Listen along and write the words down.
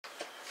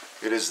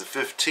It is the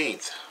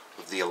 15th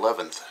of the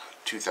 11th,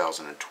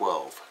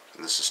 2012,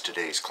 and this is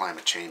today's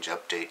climate change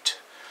update.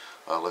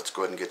 Let's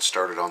go ahead and get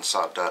started on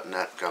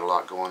SOT.net. Got a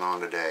lot going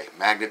on today.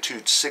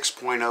 Magnitude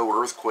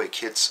 6.0 earthquake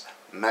hits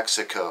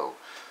Mexico,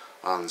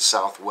 on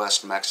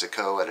southwest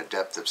Mexico at a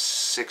depth of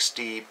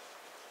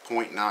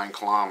 60.9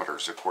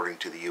 kilometers, according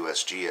to the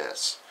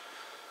USGS.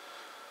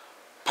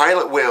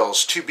 Pilot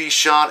whales to be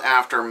shot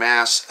after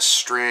mass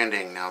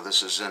stranding. Now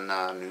this is in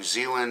New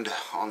Zealand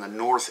on the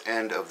north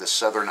end of the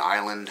southern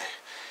island.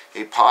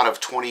 A pod of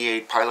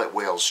 28 pilot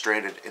whales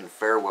stranded in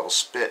Fairfield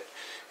Spit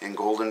in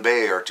Golden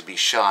Bay are to be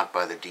shot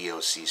by the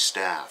DOC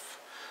staff.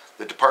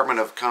 The Department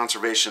of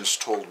Conservation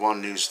told One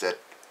News that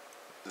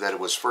it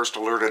was first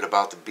alerted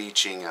about the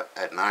beaching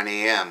at 9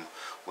 a.m.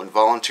 When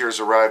volunteers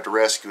arrived to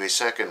rescue a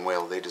second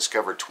whale, they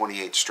discovered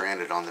 28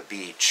 stranded on the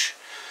beach.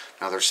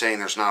 Now they're saying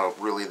there's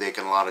not really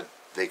a lot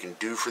they can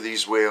do for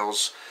these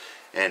whales,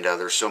 and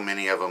there's so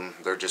many of them,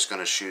 they're just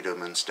going to shoot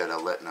them instead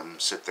of letting them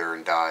sit there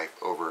and die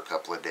over a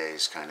couple of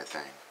days, kind of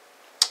thing.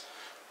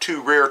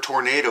 2 rare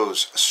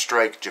tornadoes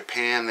strike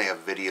Japan. They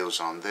have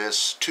videos on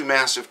this. 2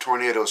 massive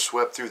tornadoes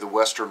swept through the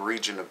western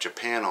region of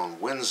Japan on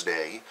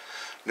Wednesday.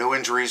 No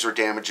injuries or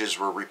damages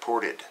were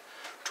reported.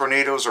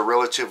 Tornadoes are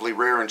relatively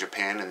rare in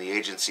Japan, and the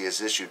agency has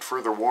issued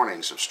further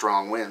warnings of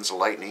strong winds,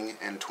 lightning,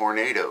 and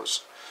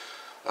tornadoes.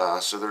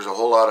 So there's a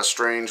whole lot of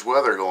strange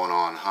weather going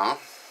on, huh?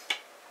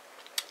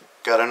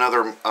 Got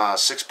another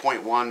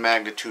 6.1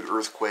 magnitude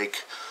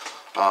earthquake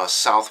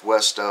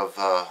southwest of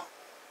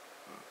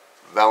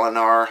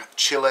Vallenar,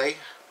 Chile.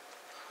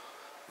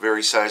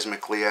 Very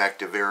seismically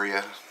active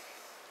area.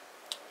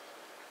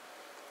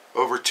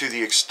 Over to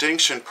the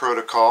extinction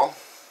protocol.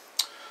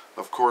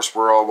 Of course,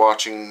 we're all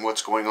watching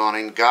what's going on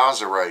in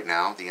Gaza right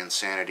now. The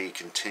insanity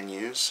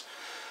continues.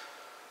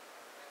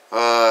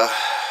 Where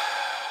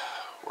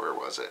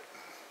was it?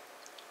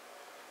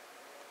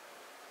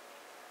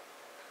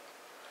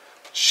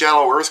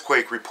 Shallow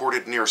earthquake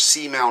reported near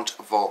seamount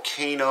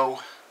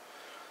volcano.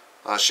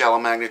 Shallow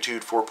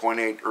magnitude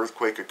 4.8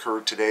 earthquake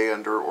occurred today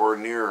under or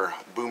near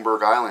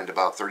Boomberg Island,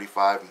 about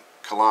 35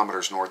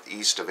 kilometers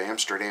northeast of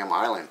Amsterdam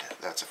Island.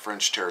 That's a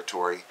French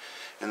territory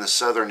in the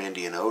southern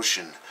Indian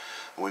Ocean.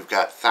 And we've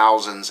got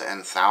thousands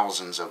and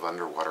thousands of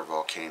underwater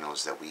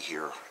volcanoes that we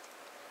hear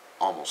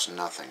almost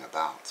nothing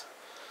about.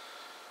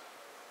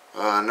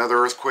 Another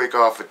earthquake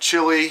off of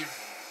Chile.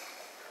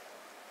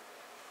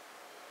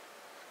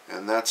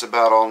 And that's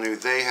about all new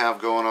they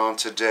have going on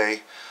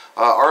today.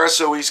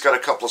 RSOE's got a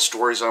couple of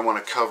stories I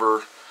want to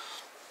cover.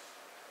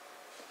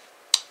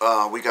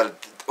 We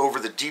got over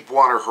the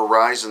Deepwater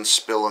Horizon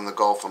spill in the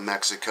Gulf of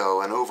Mexico.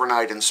 An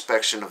overnight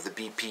inspection of the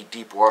BP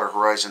Deepwater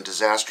Horizon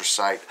disaster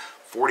site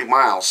 40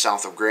 miles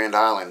south of Grand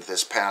Island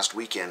this past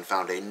weekend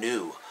found a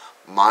new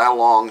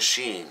mile-long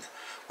sheen,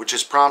 which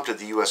has prompted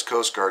the U.S.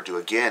 Coast Guard to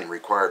again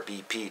require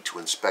BP to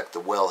inspect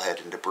the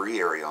wellhead and debris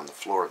area on the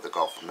floor of the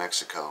Gulf of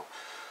Mexico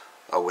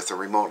with a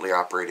remotely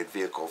operated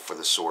vehicle for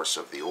the source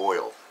of the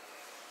oil.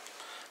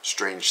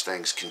 Strange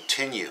things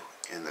continue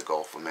in the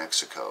Gulf of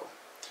Mexico.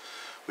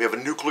 We have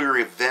a nuclear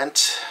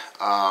event.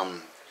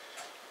 I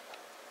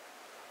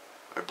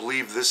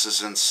believe this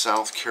is in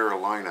South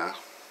Carolina.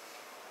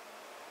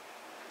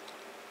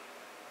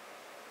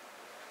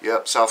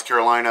 Yep, South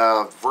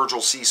Carolina,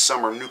 Virgil C.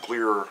 Summer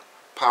Nuclear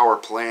Power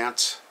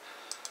Plant.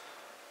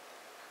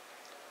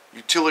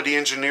 Utility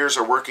engineers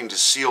are working to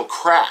seal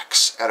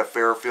cracks at a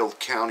Fairfield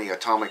County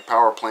atomic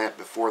power plant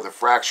before the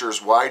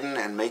fractures widen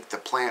and make the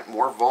plant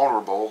more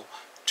vulnerable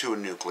to a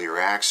nuclear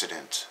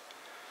accident.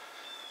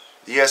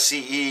 The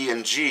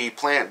SCE&G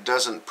plant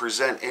doesn't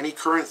present any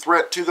current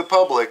threat to the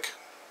public,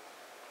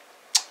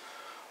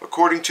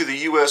 according to the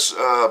U.S.,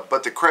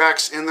 but the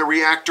cracks in the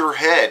reactor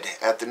head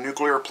at the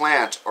nuclear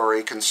plant are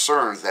a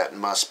concern that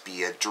must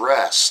be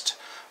addressed,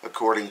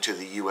 according to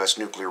the U.S.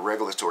 Nuclear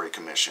Regulatory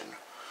Commission.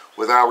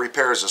 Without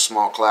repairs, the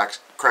small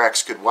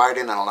cracks could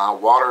widen and allow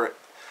water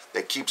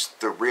that keeps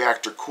the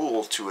reactor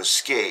cool to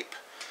escape.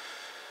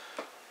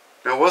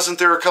 Now, wasn't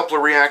there a couple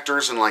of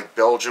reactors in like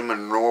Belgium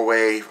and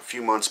Norway a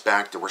few months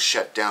back that were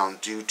shut down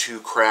due to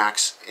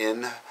cracks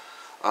in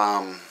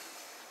the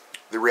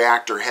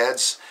reactor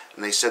heads?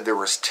 And they said there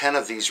was 10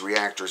 of these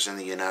reactors in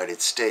the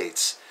United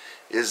States.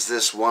 Is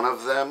this one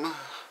of them?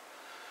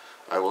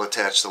 I will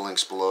attach the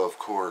links below, of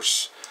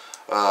course.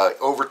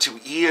 Over to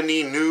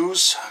E&E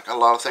News. Got a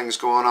lot of things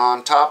going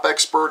on. Top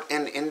expert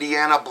in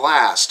Indiana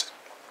blast.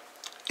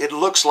 It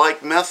looks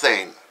like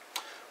methane.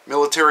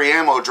 Military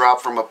ammo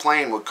dropped from a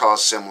plane would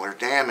cause similar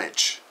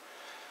damage.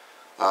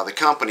 The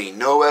company,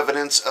 no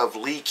evidence of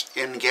leak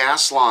in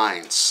gas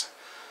lines.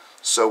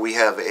 So we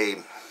have a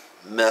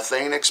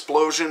methane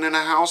explosion in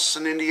a house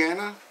in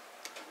Indiana.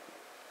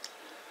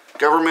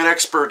 Government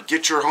expert,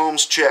 get your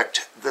homes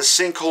checked. The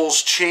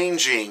sinkhole's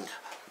changing.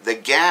 The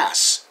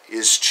gas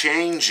is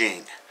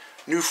changing.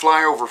 New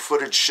flyover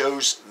footage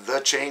shows the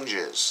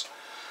changes.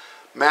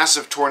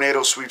 Massive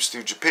tornado sweeps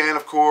through Japan,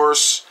 of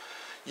course.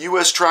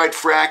 U.S. tried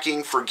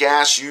fracking for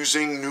gas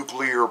using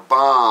nuclear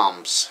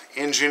bombs.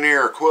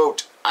 Engineer,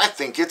 quote, I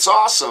think it's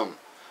awesome.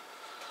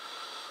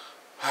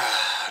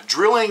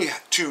 Drilling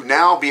to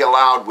now be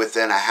allowed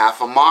within a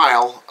half a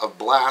mile of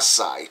blast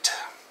site.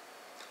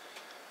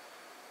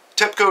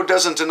 TEPCO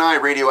doesn't deny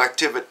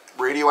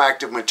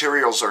radioactive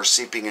materials are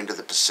seeping into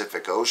the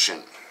Pacific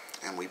Ocean,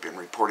 and we've been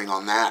reporting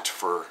on that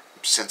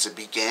since it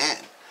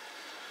began.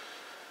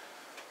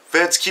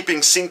 Feds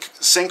keeping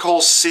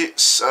sinkhole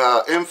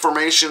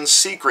information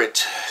secret.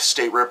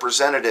 State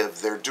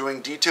representative, they're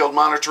doing detailed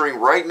monitoring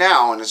right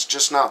now, and it's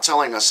just not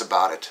telling us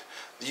about it.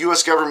 The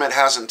U.S. government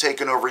hasn't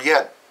taken over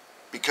yet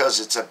because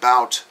it's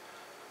about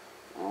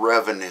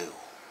revenue.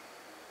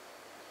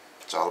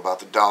 It's all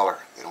about the dollar.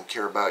 They don't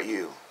care about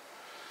you.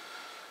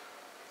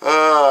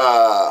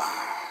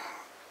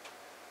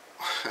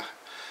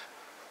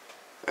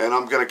 And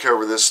I'm going to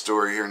cover this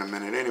story here in a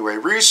minute. Anyway,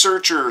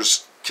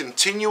 researchers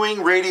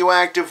continuing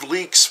radioactive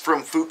leaks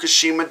from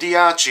Fukushima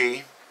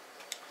Daiichi.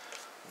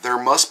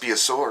 There must be a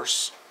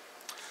source.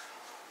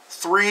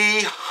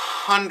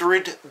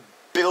 300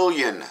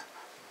 billion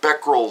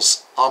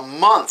becquerels a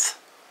month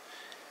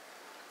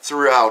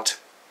throughout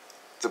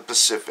the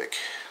Pacific.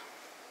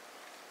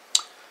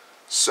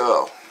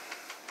 So,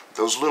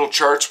 those little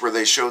charts where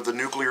they showed the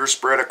nuclear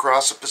spread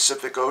across the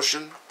Pacific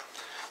Ocean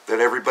that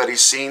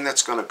everybody's seen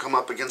that's going to come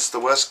up against the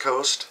West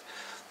Coast,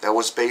 that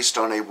was based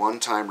on a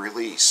one-time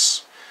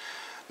release.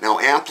 Now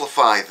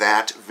amplify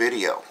that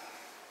video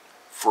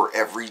for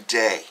every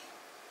day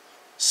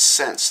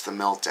since the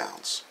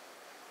meltdowns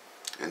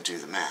and do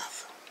the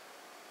math.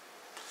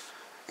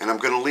 And I'm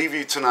going to leave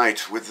you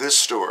tonight with this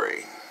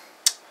story.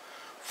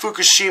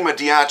 Fukushima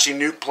Daiichi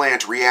Nuke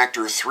Plant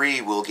Reactor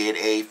 3 will get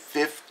a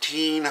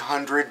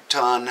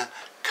 1,500-ton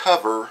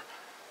cover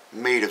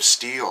made of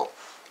steel.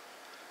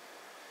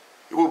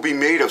 It will be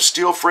made of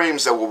steel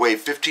frames that will weigh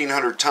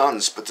 1,500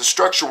 tons, but the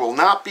structure will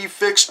not be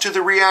fixed to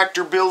the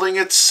reactor building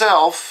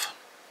itself,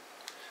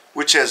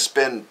 which has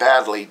been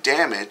badly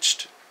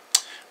damaged.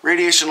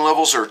 Radiation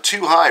levels are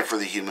too high for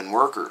the human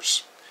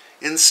workers.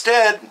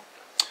 Instead,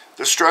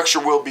 the structure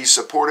will be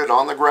supported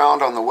on the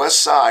ground on the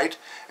west side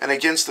and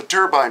against the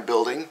turbine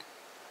building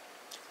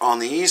on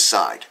the east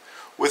side,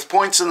 with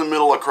points in the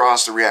middle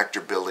across the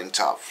reactor building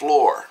top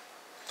floor.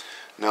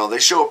 Now, they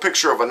show a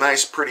picture of a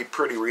nice,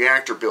 pretty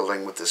reactor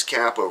building with this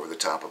cap over the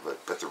top of it,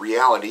 but the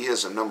reality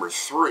is, in number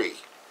 3,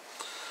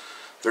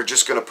 they're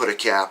just going to put a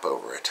cap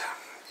over it.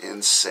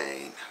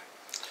 Insane.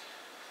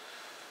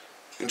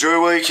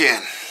 Enjoy while you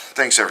can.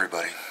 Thanks,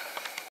 everybody.